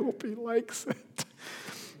 Like, I hope he likes it.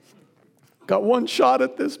 Got one shot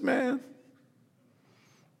at this man.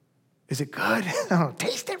 Is it good? I'll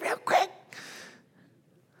taste it real quick.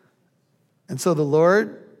 And so the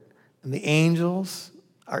Lord and the angels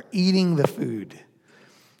are eating the food.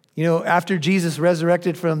 After Jesus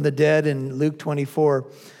resurrected from the dead in Luke 24,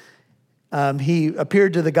 he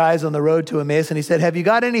appeared to the guys on the road to Emmaus, and he said, "Have you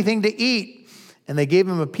got anything to eat?" And they gave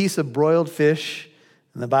him a piece of broiled fish,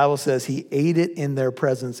 and the Bible says he ate it in their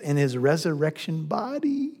presence, in his resurrection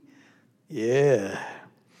body. Yeah.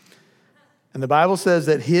 And the Bible says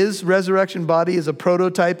that his resurrection body is a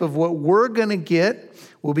prototype of what we're going to get,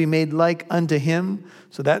 will be made like unto him.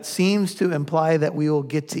 So that seems to imply that we will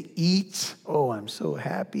get to eat. Oh, I'm so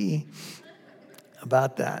happy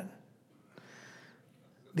about that.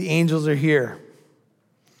 The angels are here.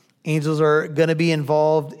 Angels are going to be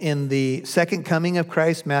involved in the second coming of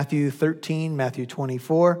Christ, Matthew 13, Matthew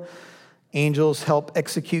 24. Angels help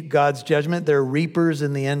execute God's judgment. They're reapers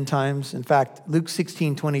in the end times. In fact, Luke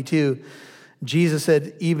 16:22, Jesus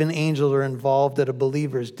said even angels are involved at a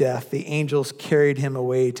believer's death. The angels carried him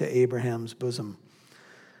away to Abraham's bosom.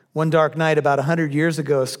 One dark night about 100 years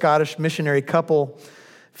ago, a Scottish missionary couple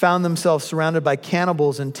found themselves surrounded by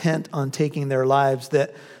cannibals intent on taking their lives.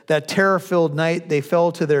 That terror-filled night, they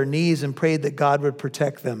fell to their knees and prayed that God would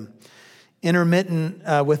protect them. Intermittent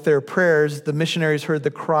with their prayers, the missionaries heard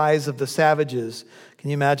the cries of the savages. Can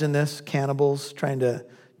you imagine this? Cannibals trying to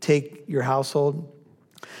take your household.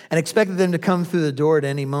 And expected them to come through the door at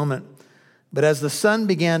any moment. But as the sun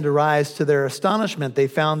began to rise, to their astonishment, they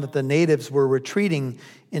found that the natives were retreating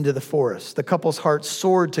into the forest. The couple's hearts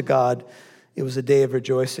soared to God. It was a day of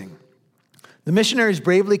rejoicing. The missionaries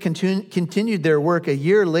bravely continued their work. A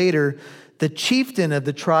year later, the chieftain of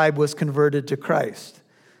the tribe was converted to Christ.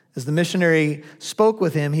 As the missionary spoke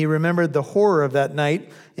with him, he remembered the horror of that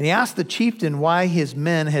night, and he asked the chieftain why his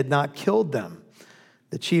men had not killed them.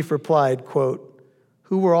 The chief replied, quote,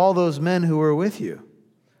 "Who were all those men who were with you?"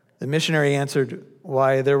 The missionary answered,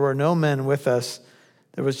 "Why, there were no men with us.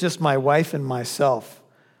 There was just my wife and myself."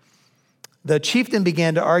 The chieftain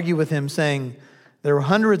began to argue with him, saying, "There were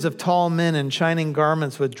hundreds of tall men in shining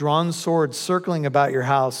garments with drawn swords circling about your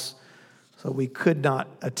house, so we could not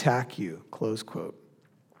attack you," close quote.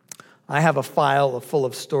 I have a file full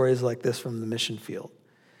of stories like this from the mission field,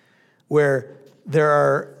 where there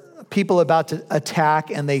are people about to attack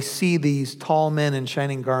and they see these tall men in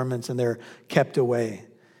shining garments and they're kept away.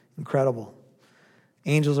 Incredible.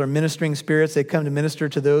 Angels are ministering spirits. They come to minister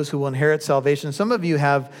to those who will inherit salvation. Some of you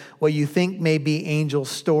have what you think may be angel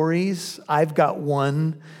stories. I've got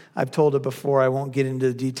one. I've told it before. I won't get into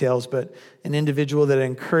the details, but an individual that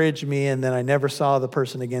encouraged me and then I never saw the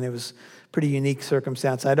person again. It was a pretty unique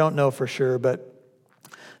circumstance. I don't know for sure, but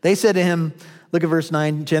they said to him, look at verse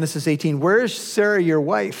 9, Genesis 18, "Where is Sarah, your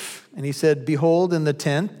wife?" And he said, "Behold, in the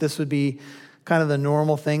tent." This would be kind of the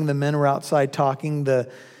normal thing. The men were outside talking. The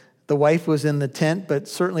wife was in the tent, but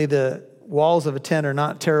certainly the walls of a tent are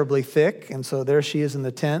not terribly thick. And so there she is in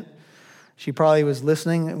the tent. She probably was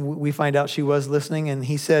listening. We find out she was listening. And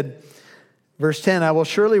he said, verse 10, "I will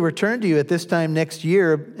surely return to you at this time next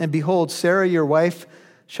year. And behold, Sarah, your wife,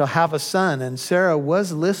 shall have a son." And Sarah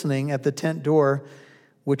was listening at the tent door,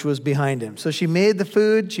 which was behind him. So she made the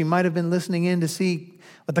food. She might have been listening in to see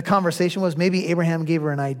what the conversation was. Maybe Abraham gave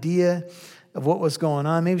her an idea of what was going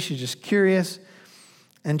on. Maybe she's just curious.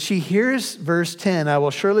 And she hears verse 10, "I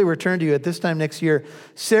will surely return to you at this time next year.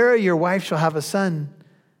 Sarah, your wife, shall have a son."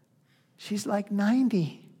 She's like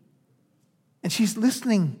 90. And she's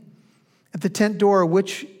listening at the tent door,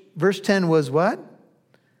 which verse 10 was what?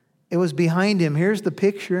 It was behind him. Here's the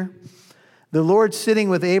picture. The Lord sitting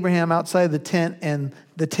with Abraham outside the tent, and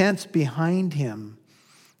the tent's behind him.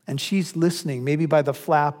 And she's listening, maybe by the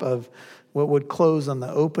flap of what would close on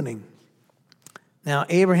the opening. Now,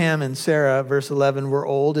 Abraham and Sarah, verse 11, were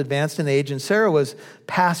old, advanced in age, and Sarah was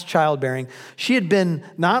past childbearing. She had been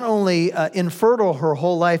not only infertile her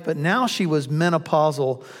whole life, but now she was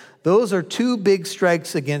menopausal. Those are two big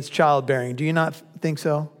strikes against childbearing. Do you not think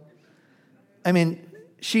so? I mean,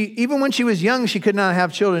 even when she was young, she could not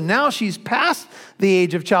have children. Now she's past the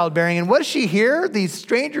age of childbearing. And what does she hear these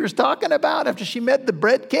strangers talking about after she made the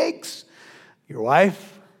bread cakes? Your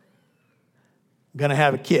wife, going to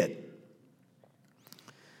have a kid.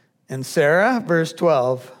 And Sarah, verse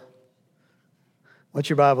 12, what's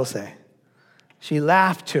your Bible say? She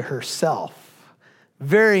laughed to herself.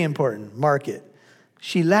 Very important. Mark it.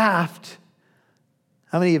 She laughed.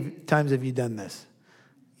 How many times have you done this?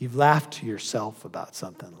 You've laughed to yourself about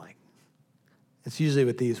something like, it's usually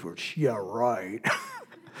with these words, "Yeah, right."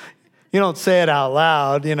 You don't say it out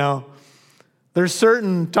loud, you know. There's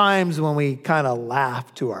certain times when we kind of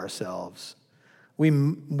laugh to ourselves. We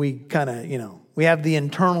kind of, you know, we have the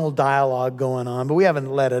internal dialogue going on, but we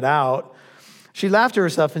haven't let it out. She laughed to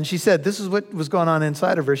herself and she said, this is what was going on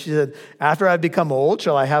inside of her. She said, "After I become old,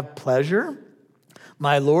 shall I have pleasure?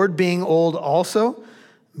 My Lord being old also."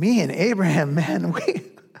 Me and Abraham, man,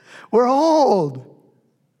 we're old.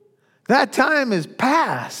 That time is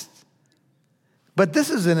past. But this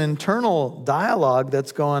is an internal dialogue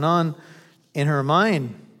that's going on in her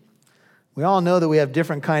mind. We all know that we have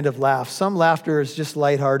different kind of laughs. Some laughter is just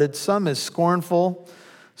lighthearted. Some is scornful.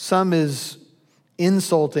 Some is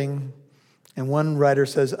insulting. And one writer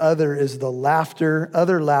says other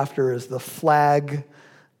laughter is the flag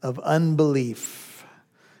of unbelief.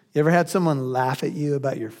 You ever had someone laugh at you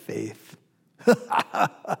about your faith?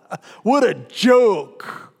 What a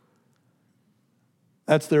joke.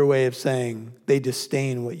 That's their way of saying they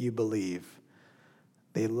disdain what you believe.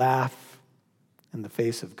 They laugh in the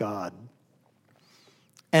face of God.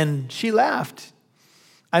 And she laughed.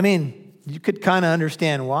 I mean, you could kind of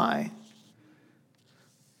understand why.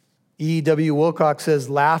 E.W. Wilcox says,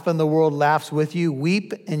 laugh and the world laughs with you.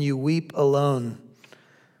 Weep and you weep alone.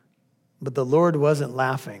 But the Lord wasn't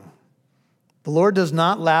laughing. The Lord does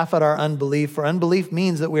not laugh at our unbelief, for unbelief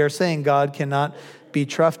means that we are saying God cannot be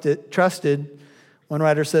trusted. One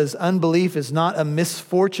writer says, unbelief is not a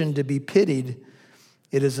misfortune to be pitied.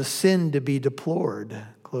 It is a sin to be deplored,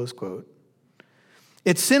 close quote.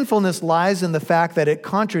 Its sinfulness lies in the fact that it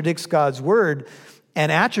contradicts God's word and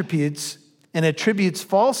attributes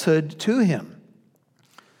falsehood to him.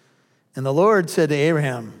 And the Lord said to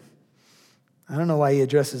Abraham, I don't know why he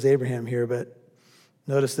addresses Abraham here, but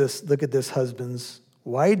notice this, look at this, husbands.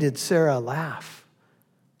 Why did Sarah laugh?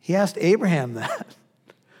 He asked Abraham that.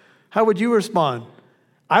 How would you respond?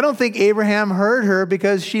 I don't think Abraham heard her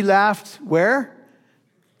because she laughed where?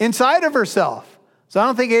 Inside of herself. So I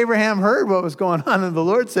don't think Abraham heard what was going on. And the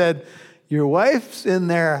Lord said, your wife's in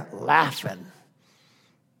there laughing.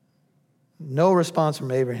 No response from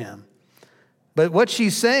Abraham. But what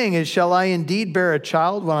she's saying is, shall I indeed bear a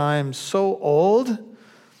child when I am so old?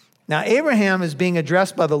 Now, Abraham is being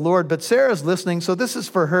addressed by the Lord, but Sarah's listening, so this is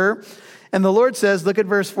for her. And the Lord says, look at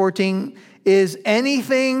verse 14, is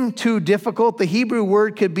anything too difficult? The Hebrew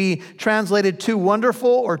word could be translated too wonderful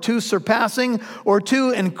or too surpassing or too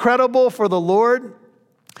incredible for the Lord.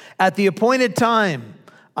 At the appointed time,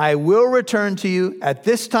 I will return to you at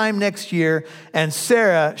this time next year, and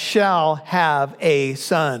Sarah shall have a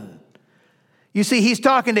son. You see, he's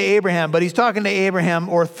talking to Abraham, but he's talking to Abraham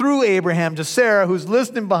or through Abraham to Sarah, who's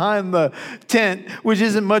listening behind the tent, which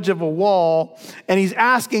isn't much of a wall, and he's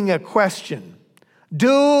asking a question.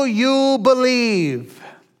 Do you believe?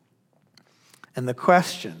 And the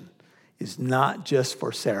question is not just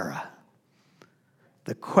for Sarah.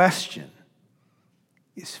 The question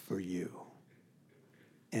is for you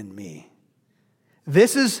and me.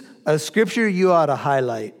 This is a scripture you ought to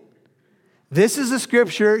highlight. This is a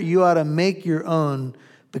scripture you ought to make your own,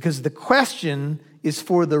 because the question is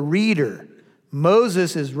for the reader.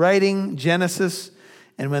 Moses is writing Genesis,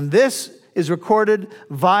 and when this is recorded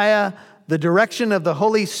via the direction of the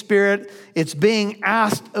Holy Spirit, it's being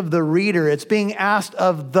asked of the reader. It's being asked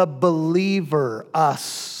of the believer,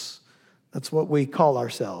 us. That's what we call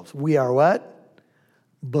ourselves. We are what?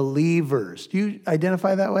 Believers. Do you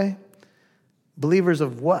identify that way? Believers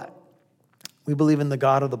of what? We believe in the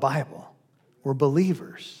God of the Bible. We're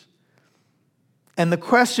believers. And the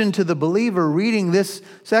question to the believer reading this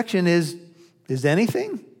section is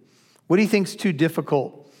anything? What do you think is too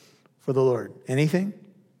difficult for the Lord? Anything?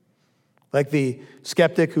 Like the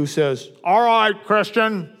skeptic who says, all right,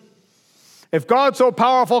 Christian, if God's so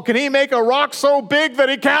powerful, can he make a rock so big that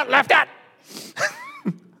he can't lift it?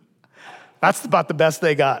 That's about the best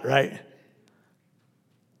they got, right?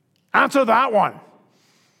 Answer that one.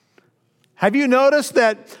 Have you noticed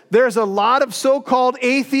that there's a lot of so-called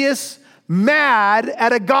atheists mad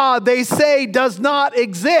at a God they say does not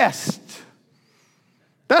exist?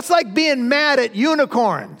 That's like being mad at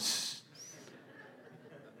unicorns.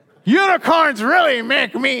 Unicorns really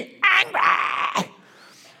make me angry.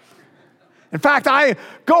 In fact, I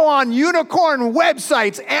go on unicorn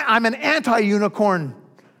websites. I'm an anti-unicorn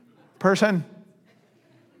person.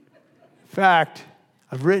 In fact,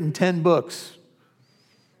 I've written 10 books.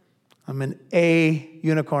 I'm an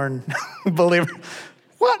unicorn believer.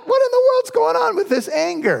 What in the world's going on with this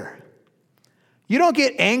anger? You don't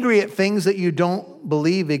get angry at things that you don't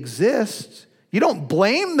believe exist. You don't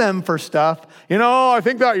blame them for stuff. You know, I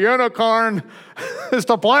think that unicorn is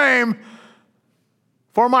to blame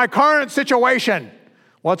for my current situation.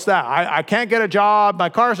 What's that? I can't get a job. My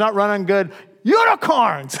car's not running good.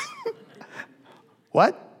 Unicorns!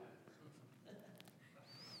 What?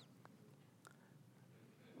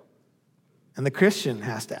 And the Christian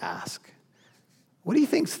has to ask, what do you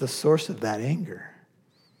think's the source of that anger?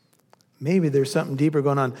 Maybe there's something deeper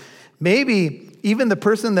going on. Maybe even the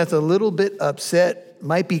person that's a little bit upset that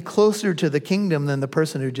might be closer to the kingdom than the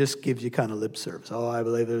person who just gives you kind of lip service. Oh, I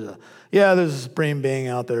believe there's a supreme being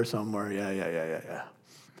out there somewhere. Yeah.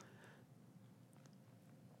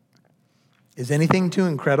 Is anything too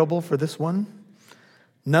incredible for this one?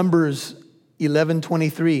 Numbers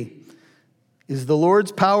 11:23. Is the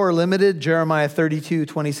Lord's power limited? Jeremiah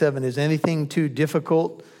 32:27. Is anything too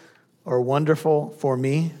difficult or wonderful for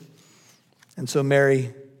me? And so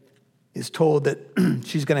Mary is told that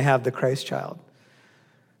she's going to have the Christ child.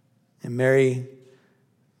 And Mary,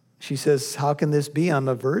 she says, how can this be? I'm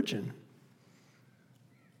a virgin.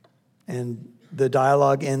 And the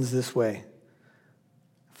dialogue ends this way.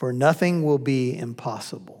 For nothing will be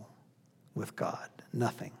impossible with God.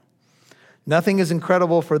 Nothing. Nothing is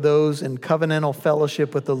incredible for those in covenantal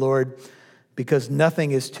fellowship with the Lord, because nothing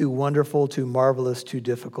is too wonderful, too marvelous, too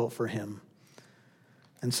difficult for him.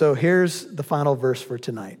 And so here's the final verse for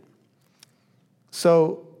tonight.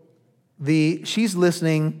 So she's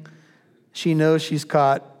listening. She knows she's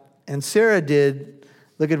caught. And Sarah did,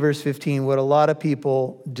 look at verse 15, what a lot of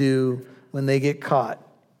people do when they get caught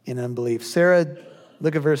in unbelief. Sarah,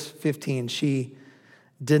 look at verse 15. She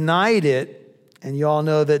denied it. And you all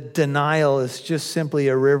know that denial is just simply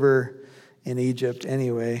a river in Egypt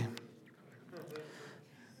anyway.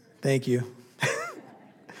 Thank you.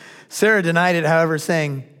 Sarah denied it, however,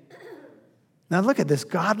 saying, now look at this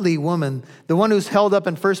godly woman. The one who's held up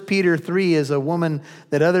in 1 Peter 3 is a woman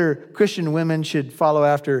that other Christian women should follow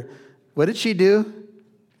after. What did she do?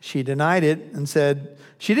 She denied it and said,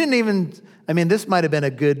 this might have been a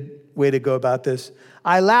good way to go about this.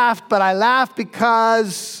 I laughed, but I laughed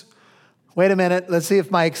because, wait a minute, let's see if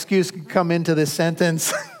my excuse can come into this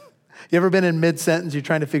sentence. You ever been in mid-sentence, you're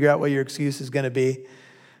trying to figure out what your excuse is going to be?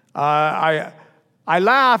 I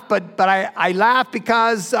laughed, but I laughed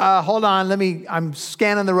because, hold on, I'm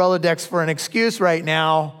scanning the Rolodex for an excuse right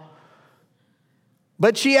now.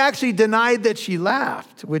 But she actually denied that she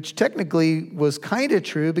laughed, which technically was kind of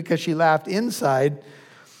true because she laughed inside.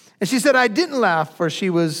 And she said, I didn't laugh, for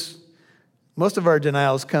most of our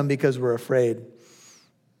denials come because we're afraid.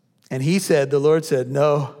 And the Lord said,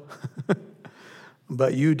 no,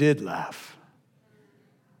 but you did laugh.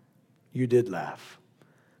 You did laugh.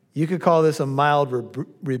 You could call this a mild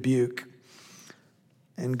rebuke.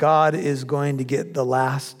 And God is going to get the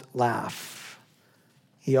last laugh.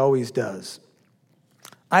 He always does.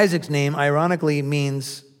 Isaac's name, ironically,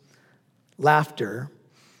 means laughter.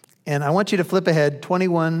 And I want you to flip ahead,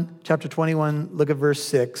 chapter 21, look at verse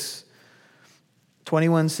 6.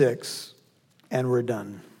 21:6, and we're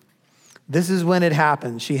done. This is when it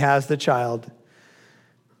happens. She has the child.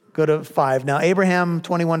 Go to 5. Now, Abraham,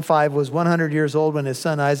 21:5, was 100 years old when his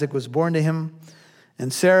son Isaac was born to him.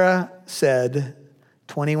 And Sarah said,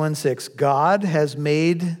 21:6, God has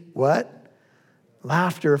made what?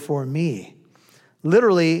 Laughter for me.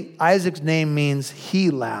 Literally, Isaac's name means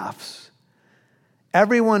he laughs.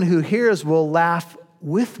 Everyone who hears will laugh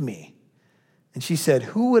with me. And she said,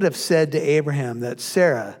 who would have said to Abraham that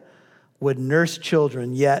Sarah would nurse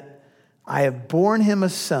children, yet I have borne him a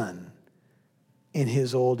son in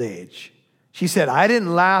his old age? She said, I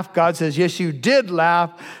didn't laugh. God says, yes, you did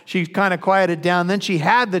laugh. She kind of quieted down. Then she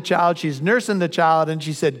had the child. She's nursing the child. And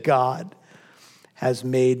she said, God has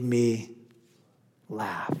made me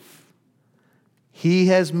laugh. He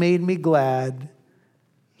has made me glad.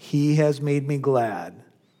 He has made me glad.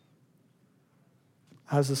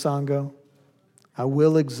 How's the song go? I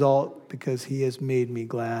will exalt because he has made me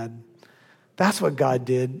glad. That's what God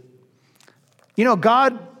did. You know,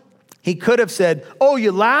 God, he could have said, oh,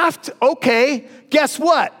 you laughed? Okay, guess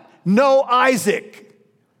what? No Isaac.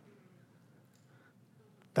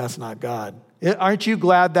 That's not God. Aren't you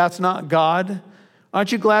glad that's not God?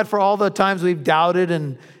 Aren't you glad for all the times we've doubted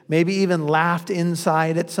and maybe even laughed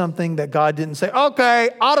inside at something that God didn't say, okay,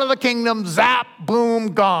 out of the kingdom, zap,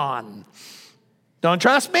 boom, gone. Don't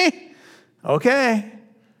trust me? Okay.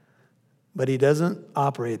 But he doesn't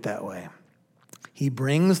operate that way. He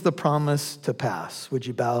brings the promise to pass. Would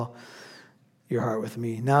you bow your heart with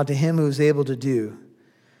me? Now to him who is able to do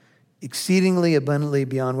exceedingly abundantly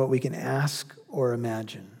beyond what we can ask or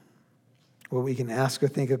imagine, what we can ask or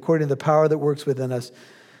think, according to the power that works within us.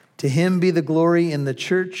 To him be the glory in the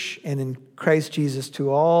church and in Christ Jesus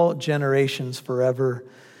to all generations forever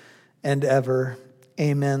and ever.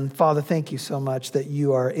 Amen. Father, thank you so much that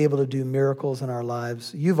you are able to do miracles in our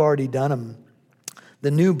lives. You've already done them.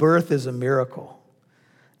 The new birth is a miracle.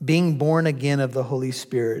 Being born again of the Holy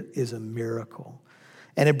Spirit is a miracle.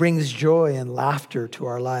 And it brings joy and laughter to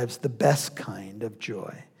our lives, the best kind of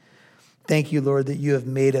joy. Thank you, Lord, that you have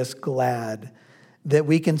made us glad, that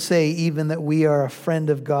we can say even that we are a friend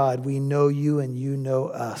of God. We know you and you know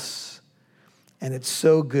us. And it's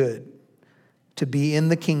so good to be in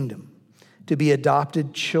the kingdom, to be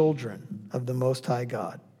adopted children of the Most High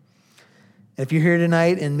God. And if you're here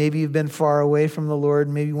tonight and maybe you've been far away from the Lord,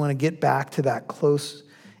 maybe you want to get back to that close,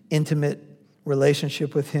 intimate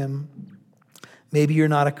relationship with him. Maybe you're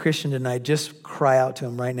not a Christian tonight. Just cry out to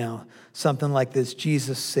him right now. Something like this: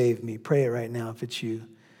 Jesus, save me. Pray it right now if it's you.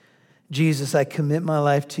 Jesus, I commit my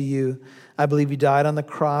life to you. I believe you died on the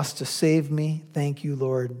cross to save me. Thank you,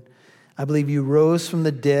 Lord. I believe you rose from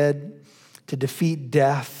the dead to defeat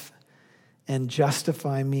death and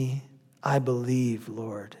justify me. I believe,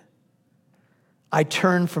 Lord. I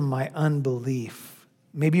turn from my unbelief.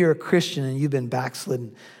 Maybe you're a Christian and you've been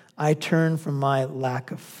backslidden. I turn from my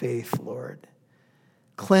lack of faith, Lord.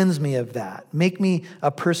 Cleanse me of that. Make me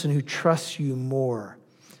a person who trusts you more.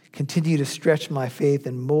 Continue to stretch my faith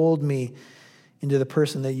and mold me into the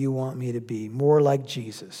person that you want me to be, more like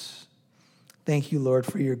Jesus. Thank you, Lord,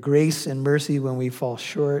 for your grace and mercy when we fall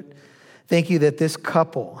short. Thank you that this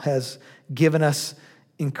couple has given us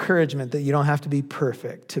encouragement that you don't have to be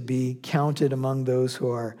perfect to be counted among those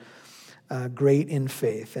who are great in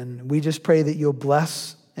faith. And we just pray that you'll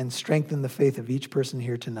bless and strengthen the faith of each person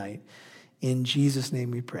here tonight. In Jesus'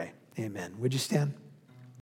 name we pray. Amen. Would you stand?